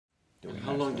doing And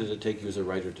how that long stuff. did it take you as a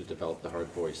writer to develop the hard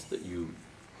voice that you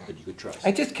could trust?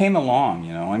 It just came along,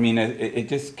 you know. I mean, it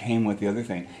just came with the other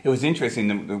thing. It was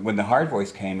interesting, when the hard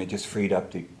voice came, it just freed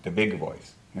up the big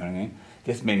voice, you know what I mean?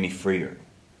 Just made me freer,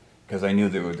 because I knew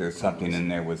there was something in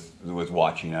there was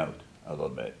watching out a little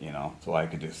bit, you know, so I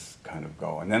could just kind of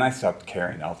go. And then I stopped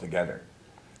caring altogether,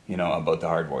 you know, about the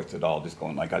hard voice at all, just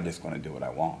going like, I'm just going to do what I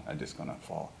want. I'm just going to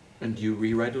fall. And do you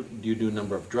rewrite it? Do you do a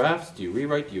number of drafts? Do you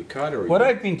rewrite? Do you cut? Or What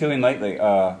I've been doing lately,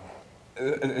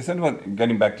 it's about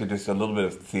getting back to just a little bit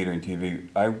of theater and TV.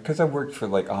 Because I worked for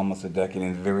like almost a decade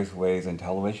in various ways in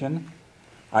television.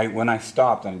 When I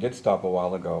stopped, and I did stop a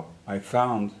while ago, I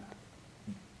found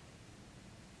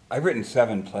I've written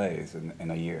 7 plays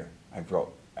in a year.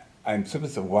 I'm simply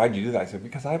said, why'd you do that? I said,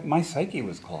 because my psyche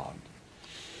was clogged.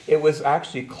 It was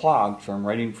actually clogged from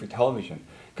writing for television.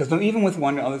 Because even with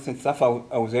one other stuff I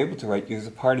was able to write, there's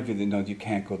a part of you that knows you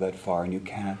can't go that far and you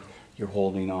can't, you're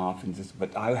holding off.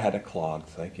 But I had a clogged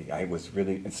psyche. I was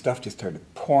really, and stuff just started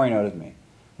pouring out of me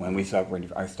when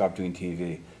I stopped doing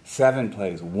TV. 7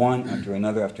 plays, one after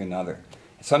another after another.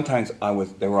 Sometimes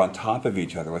they were on top of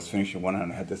each other. I was finishing one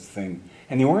and I had this thing.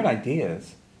 And they weren't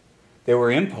ideas. They were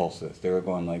impulses. They were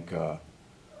going like,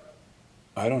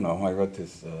 I don't know, I wrote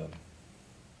this,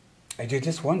 they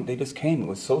just came. It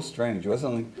was so strange. It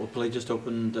wasn't like... Well, play just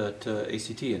opened at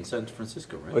ACT in San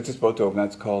Francisco, right? It's just about to open.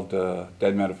 That's called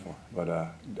Dead Metaphor. But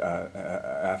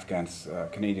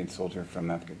Canadian soldier from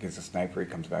Africa gets a sniper, he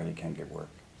comes back, he can't get work.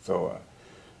 So...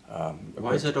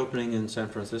 Why is that opening in San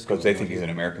Francisco? Because they think he's an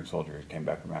American soldier who came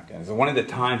back from Afghanistan. So one of the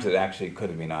times it actually could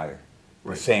have been either.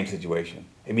 Right. The same situation.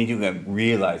 It means you can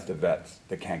realize the vets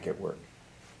that can't get work.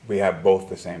 We have both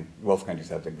countries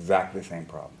have exactly the same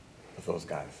problem with those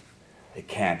guys. They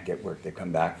can't get work. They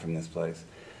come back from this place.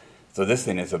 So this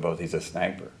thing is about he's a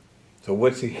sniper. So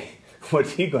what's he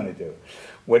going to do?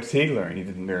 What's he learn? He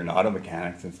didn't learn auto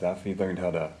mechanics and stuff. He learned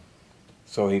how to...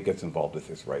 So he gets involved with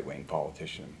this right-wing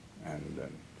politician and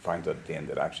finds out at the end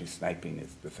that actually sniping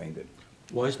is the thing that...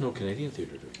 Why is no Canadian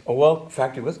theatre doing it? Oh, well, in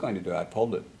fact, it was going to do it. I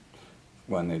pulled it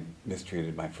when they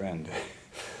mistreated my friend.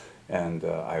 And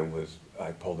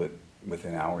I pulled it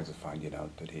within hours of finding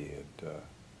out that he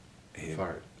had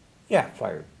fired. Yeah,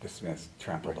 fired, dismissed,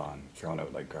 trampled on, thrown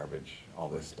out like garbage, all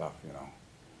this stuff, you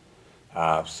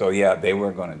know. So yeah, they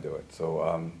were going to do it.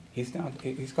 So he's going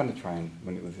to try and,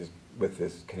 with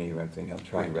this Canadian thing, he'll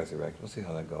try and resurrect. We'll see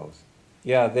how that goes.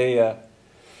 Yeah,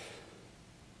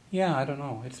 yeah, I don't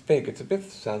know. It's big. It's a big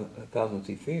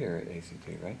 1,000-seat theater at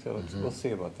ACT, right? So we'll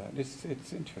see about that. It's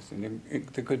interesting.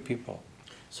 They're good people.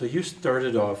 So you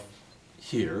started off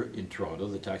here in Toronto,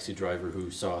 the taxi driver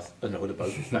who saw a note about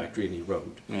the factory and he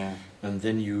wrote. Yeah. And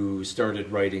then you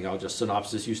started writing, I'll just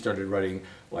synopsis, you started writing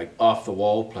like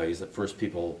off-the-wall plays that first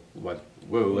people went,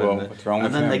 whoa,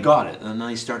 and then they got it, and then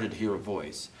they started to hear a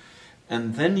voice.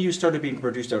 And then you started being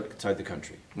produced outside the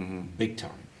country, big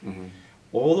time.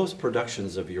 All those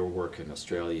productions of your work in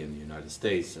Australia and the United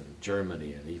States and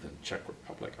Germany and even Czech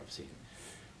Republic I've seen,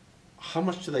 how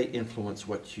much do they influence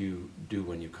what you do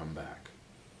when you come back?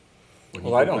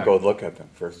 Well, I don't go look at them,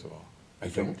 first of all. I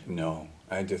think no.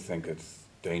 I just think it's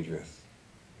dangerous.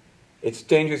 It's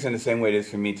dangerous in the same way it is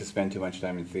for me to spend too much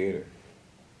time in theater.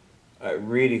 I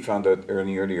really found out in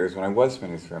the early years when I was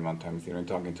spending a fair amount of time in theater and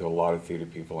talking to a lot of theater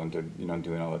people and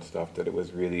doing all that stuff, that it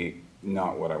was really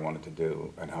not what I wanted to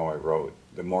do and how I wrote.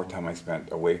 The more time I spent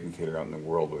away from theater out in the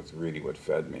world was really what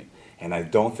fed me. And I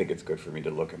don't think it's good for me to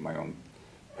look at my own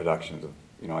productions of,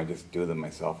 I just do them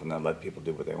myself and then let people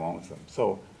do what they want with them.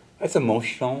 So that's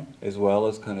emotional as well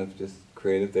as kind of just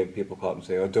creative. People call up and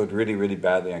say, oh, it did really, really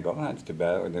badly. I go, oh, that's too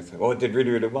bad. Or they say, oh, it did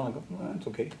really, really well. I go, oh, that's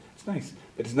okay. It's nice.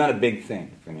 But it's not a big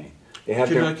thing for me.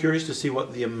 You're not curious to see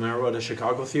what the Amaro, the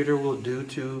Chicago theater will do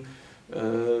to,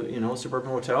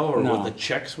 Suburban Motel, or what the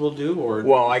Czechs will do? Or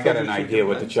well, I got an idea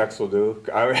what the Czechs will do.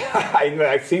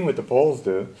 I've seen what the Poles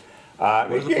do. What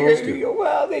do the Poles do?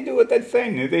 Well, they do that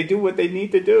thing. They do what they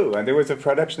need to do. And there was a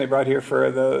production they brought here for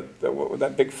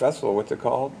that big festival. What's it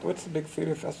called? What's the big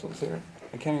theater festivals here?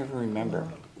 I can't even remember.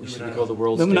 It should be called the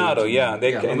World Luminato, Stage. yeah.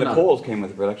 And the Poles came with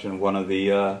a production of one of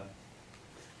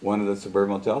the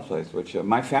Suburban Motel plays, which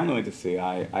my family went to see.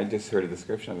 I just heard a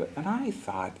description of it, and I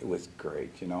thought it was great.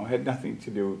 It had nothing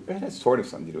to do. It had sort of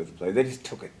something to do with the play. They just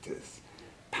took it this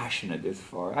passionate, this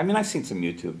far. I mean, I've seen some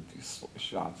YouTube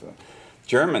shots.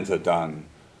 Germans have done.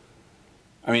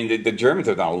 I mean, the Germans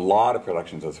have done a lot of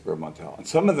productions of Suburban Motel, and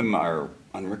some of them are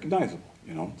unrecognizable.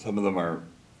 Some of them are.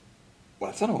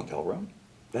 Well, it's not a hotel room.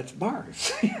 That's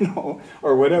bars,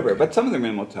 or whatever. But some of them are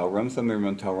in motel rooms. Some of them are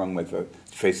in motel room with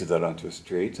faces out onto a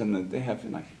street. And they have,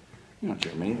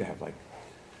 Germany, they have like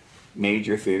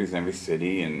major theaters in every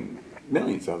city, and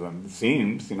millions of them, it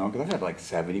seems, you know, because I've had like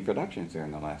 70 productions there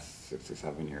in the last 6 or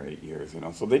 7 or 8 years, you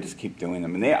know, so they just keep doing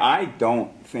them. And I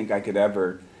don't think I could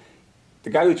ever, the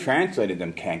guy who translated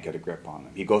them can't get a grip on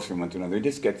them. He goes from one to another, he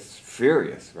just gets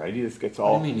furious, right? He just gets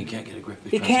all... What do you mean you can't get a grip?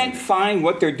 He can't find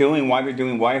what they're doing, why they're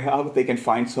doing, how they can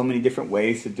find so many different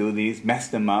ways to do these, mess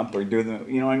them up, or do them,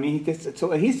 you know what I mean?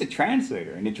 So he's the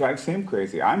translator, and it drives him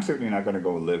crazy. I'm certainly not going to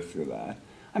go live through that.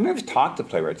 I've never talked to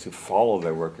playwrights who follow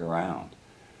their work around.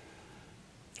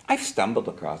 I've stumbled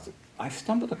across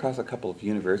a couple of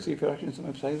university productions on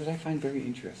my plays that I find very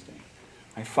interesting.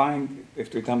 I find if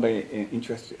they're done by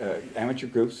amateur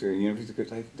groups or university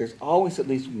groups, there's always at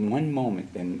least one moment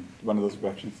in one of those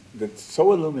productions that's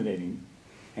so illuminating,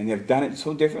 and they've done it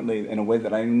so differently in a way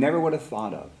that I never would have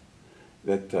thought of.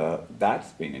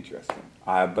 That's been interesting.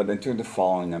 But in terms of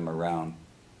following them around,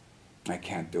 I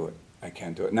can't do it. I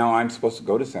can't do it. Now I'm supposed to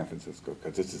go to San Francisco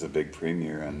because this is a big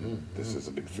premiere and this is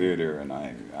a big theater, and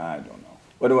I don't know.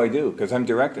 What do I do? Because I'm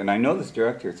director, and I know this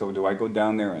director, so do I go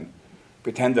down there and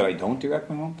pretend that I don't direct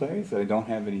my own plays, that I don't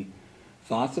have any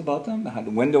thoughts about them?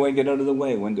 When do I get out of the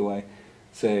way? When do I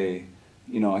say,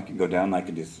 you know, I can go down and I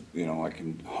can just, you know, I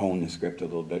can hone the script a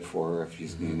little bit for her if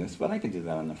she's doing this, but I can do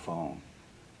that on the phone.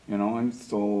 You know, I'm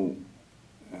so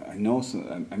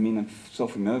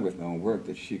familiar with my own work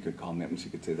that she could call me up and she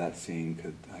could say that scene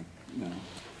could, you know.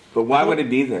 But why would it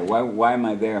be there? Why am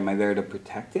I there? Am I there to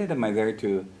protect it? Am I there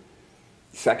to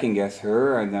second guess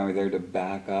her? Or am I there to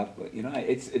back up? You know,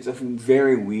 it's a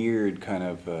very weird kind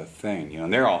of thing. You know,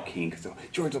 and they're all keen because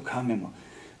George will come and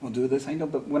we'll do this. I know,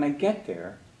 but when I get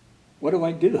there, what do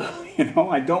I do? You know,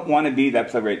 I don't want to be that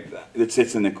playwright that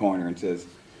sits in the corner and says,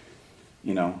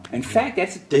 you know. In fact,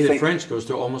 that's David French goes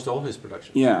to almost all his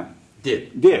productions. Yeah.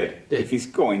 Did. If he's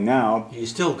going now, he's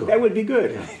still going. That would be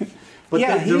good. Yeah. But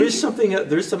yeah, there is something. I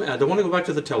don't want to go back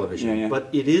to the television, but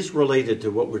it is related to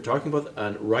what we're talking about: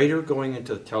 a writer going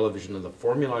into television and the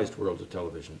formalized world of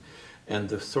television, and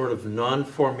the sort of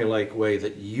non-formulaic way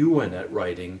that you went at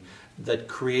writing, that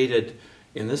created,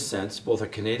 in this sense, both a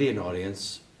Canadian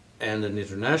audience and an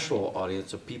international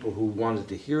audience of people who wanted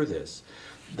to hear this.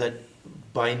 That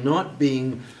by not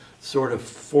being sort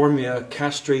of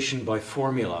castration by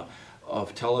formula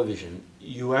of television,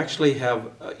 you actually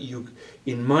have,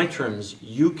 in my terms,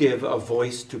 you give a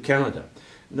voice to Canada.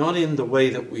 Not in the way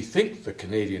that we think the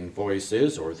Canadian voice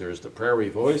is, or there's the Prairie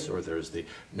voice, or there's the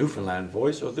Newfoundland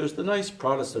voice, or there's the nice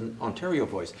Protestant Ontario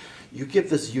voice. You give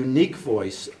this unique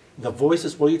voice, the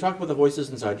voices, well, you talk about the voices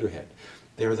inside your head.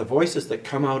 They're the voices that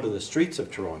come out of the streets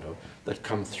of Toronto, that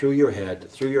come through your head,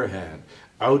 through your hand,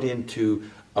 out into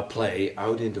a play,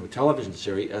 out into a television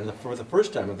series, and for the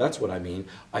first time, and that's what I mean,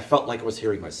 I felt like I was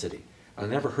hearing my city. I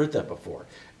never heard that before.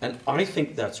 And I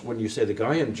think that's when you say the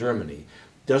guy in Germany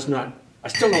does not, I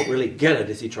still don't really get it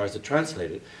as he tries to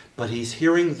translate it, but he's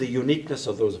hearing the uniqueness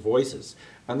of those voices.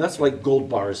 And that's like gold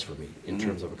bars for me in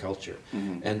terms of a culture.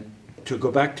 And to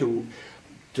go back to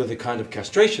the kind of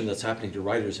castration that's happening to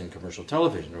writers in commercial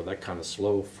television, or that kind of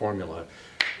slow formula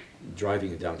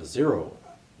driving it down to zero,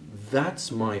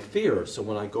 that's my fear. So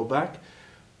when I go back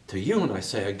to you and I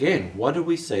say again, what do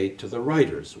we say to the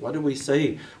writers? What do we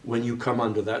say when you come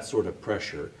under that sort of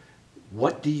pressure?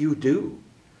 What do you do?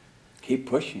 Keep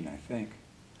pushing, I think.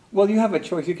 Well, you have a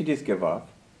choice. You can just give up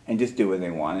and just do what they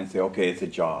want and say, okay, it's a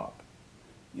job.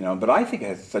 You know, but I think it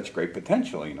has such great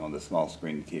potential, you know, the small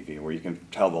screen TV, where you can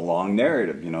tell the long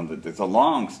narrative, you know, there's a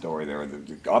long story there,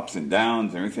 the ups and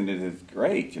downs and everything that is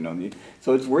great, you know.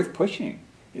 So it's worth pushing.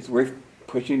 It's worth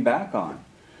pushing back on.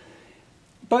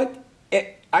 But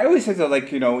I always say that,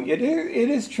 like, you know, it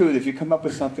is true that if you come up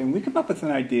with something, we come up with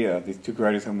an idea, these two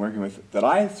writers I'm working with, that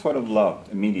I sort of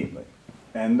loved immediately.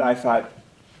 And I thought,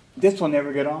 this will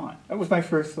never get on. That was my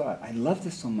first thought. I love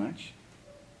this so much,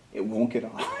 it won't get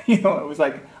on. You know, it was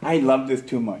like, I love this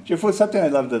too much. If it was something I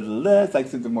loved a little less, like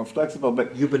something more flexible,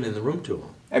 but... You've been in the room too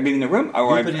long. I've been in the room.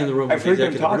 You've been in the room with the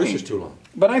executive producers too long.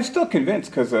 But I'm still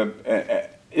convinced, because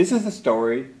this is a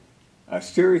story, a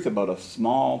series about a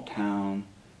small town,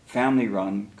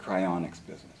 family-run cryonics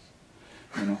business.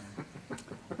 You know?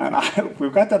 And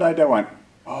we've got that idea, I went,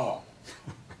 oh,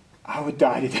 I would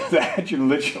die to do that, you know,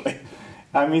 literally.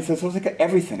 I mean, so it's like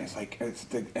everything. It's like it's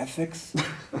the ethics,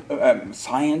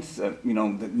 science, you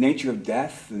know, the nature of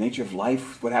death, the nature of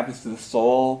life, what happens to the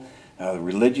soul,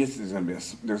 religious. There's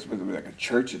going to be like a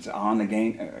church that's on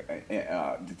again,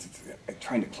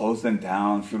 trying to close them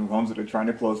down. Funeral homes that are trying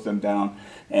to close them down,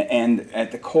 and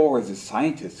at the core is a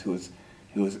scientist who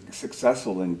was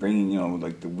successful in bringing, you know,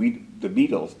 like the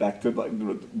beetles back to like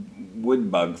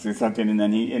wood bugs or something, and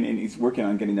then he's working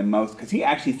on getting them mouse, because he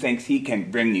actually thinks he can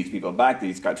bring these people back that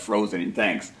he's got frozen in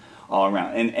tanks all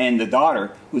around. And the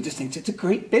daughter, who just thinks it's a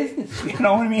great business, you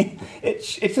know what I mean?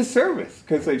 It's a service,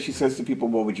 because like, she says to people,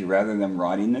 well, would you rather them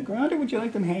rotting in the ground, or would you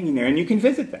like them hanging there? And you can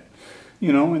visit them,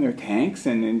 you know, in their tanks,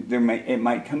 and it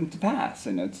might come to pass.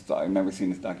 And I remember seeing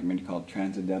this documentary called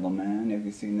Transcendental Man. Have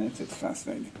you seen this? It's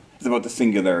fascinating. It's about the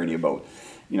singularity, about,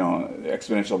 you know, the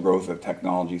exponential growth of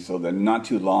technology, so that not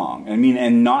too long,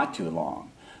 not too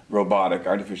long, robotic,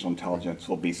 artificial intelligence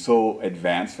will be so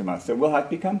advanced from us that we'll have to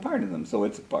become part of them. So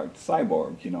it's a part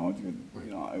cyborg, you know,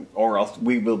 or else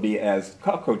we will be as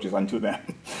cockroaches unto them,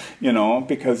 you know,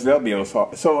 because they'll be able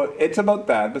to. So it's about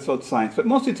that, but it's about science, but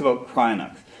mostly it's about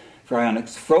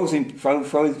cryonics,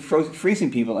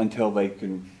 freezing people until they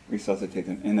can resuscitate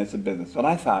them, and it's a business. But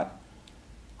I thought,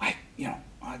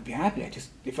 I'd be happy.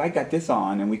 If I got this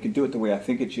on and we could do it the way I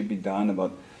think it should be done,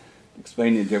 about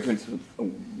explaining the difference of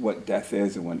what death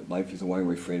is and what life is, and why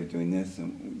we're afraid of doing this,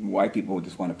 and why people would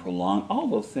just want to prolong all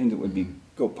those things that would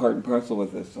go part and parcel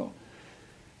with this.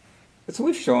 So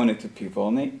we've shown it to people,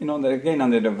 and they, you know, that again on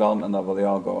the development level, they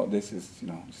all go, "This is, you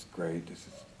know, just great.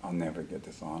 I'll never get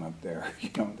this on up there." You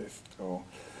know, this.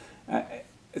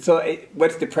 So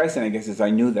what's depressing, I guess, is I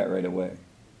knew that right away,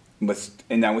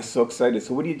 and I was so excited.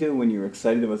 So what do you do when you're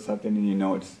excited about something and you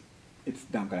know it's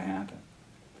not going to happen?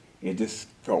 You just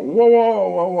go,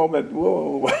 whoa, but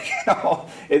whoa, you know,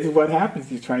 it's what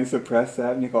happens. You're trying to suppress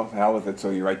that, and you go, hell with it. So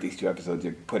you write these 2 episodes,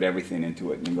 you put everything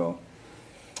into it, and you go,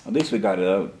 at least we got it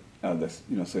out of this,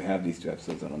 you know, so you have these 2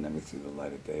 episodes that'll never see the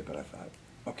light of day. But I thought,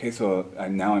 okay, so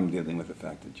now I'm dealing with the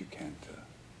fact that you can't,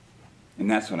 and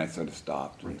that's when I sort of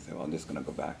stopped and said, well, I'm just going to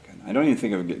go back. And I don't even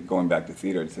think of going back to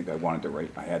theater. I just think I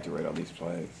had to write all these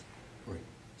plays. Right.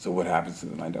 So what happens to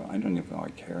them? I don't even know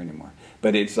I care anymore.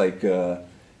 But it's like,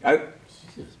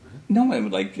 Jesus, man. No, I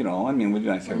would like, you know, I mean, would be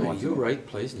nice every once in a while. You write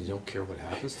plays and you don't care what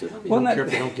happens to them? You don't care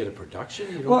if they don't get a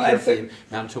production? You don't care if the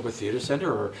Manitoba Theatre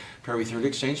Centre or Prairie Theatre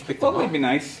Exchange pick them up? Well, it would be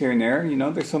nice here and there. You know,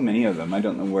 there's so many of them. I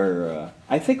don't know where.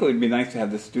 I think it would be nice to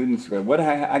have the students.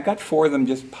 I got 4 of them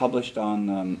just published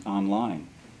on online,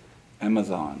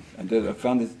 Amazon. I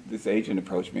found this agent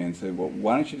approached me and said, well,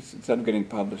 why don't you, instead of getting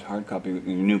published hard copy with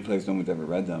new plays, no one's ever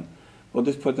read them, we'll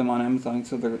just put them on Amazon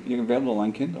so you're available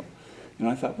on Kindle. And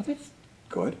I thought, well, that's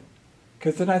good.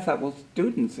 Because then I thought, well,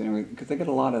 students, because they get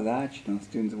a lot of that, you know,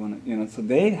 students want to, you know, so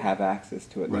they have access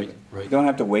to it. Right. They don't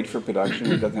have to wait for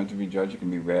production. It doesn't have to be judged. It can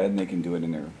be read, and they can do it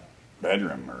in their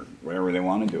bedroom or wherever they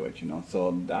want to do it, you know.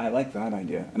 So I like that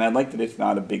idea. And I like that it's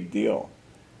not a big deal,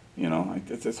 you know.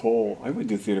 It's this whole, I would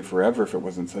do theater forever if it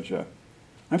wasn't such a,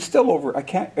 I've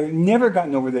never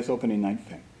gotten over this opening night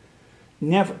thing.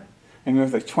 Never. I mean, I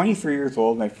was like 23 years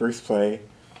old, my first play.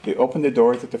 They opened the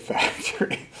doors at the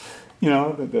factory, you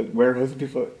know, the warehouse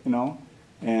people, you know,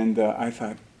 and I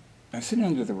thought, I was sitting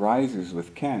under the risers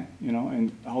with Ken, you know,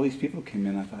 and all these people came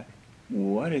in. I thought,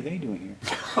 what are they doing here?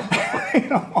 you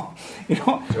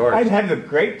know, George. I'd had a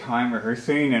great time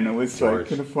rehearsing, and it was George. like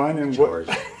kind of fun. And George,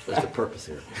 there's the purpose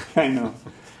here. I know.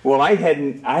 Well, I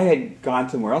had gone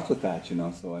somewhere else with that, you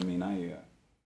know. So I mean,